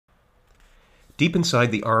Deep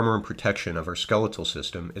inside the armor and protection of our skeletal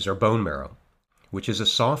system is our bone marrow, which is a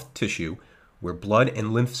soft tissue where blood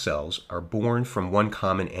and lymph cells are born from one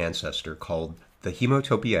common ancestor called the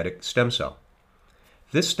hematopoietic stem cell.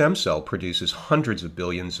 This stem cell produces hundreds of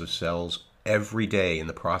billions of cells every day in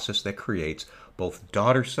the process that creates both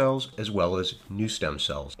daughter cells as well as new stem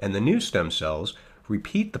cells. And the new stem cells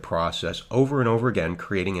repeat the process over and over again,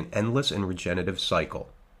 creating an endless and regenerative cycle.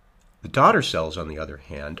 The daughter cells, on the other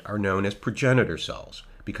hand, are known as progenitor cells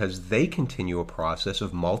because they continue a process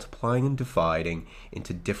of multiplying and dividing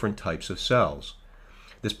into different types of cells.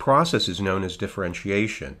 This process is known as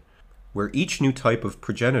differentiation, where each new type of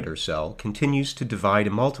progenitor cell continues to divide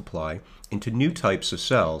and multiply into new types of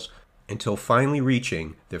cells until finally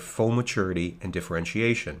reaching their full maturity and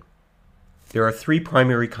differentiation. There are three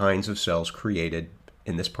primary kinds of cells created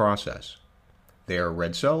in this process. They are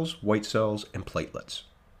red cells, white cells, and platelets.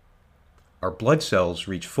 Our blood cells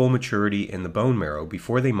reach full maturity in the bone marrow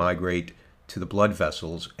before they migrate to the blood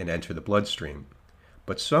vessels and enter the bloodstream.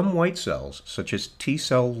 But some white cells, such as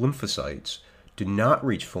T-cell lymphocytes, do not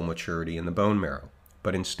reach full maturity in the bone marrow,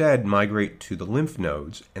 but instead migrate to the lymph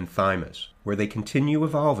nodes and thymus, where they continue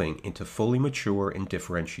evolving into fully mature and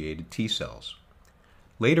differentiated T-cells.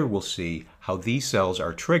 Later we'll see how these cells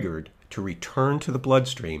are triggered to return to the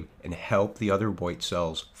bloodstream and help the other white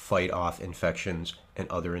cells fight off infections and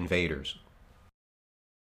other invaders.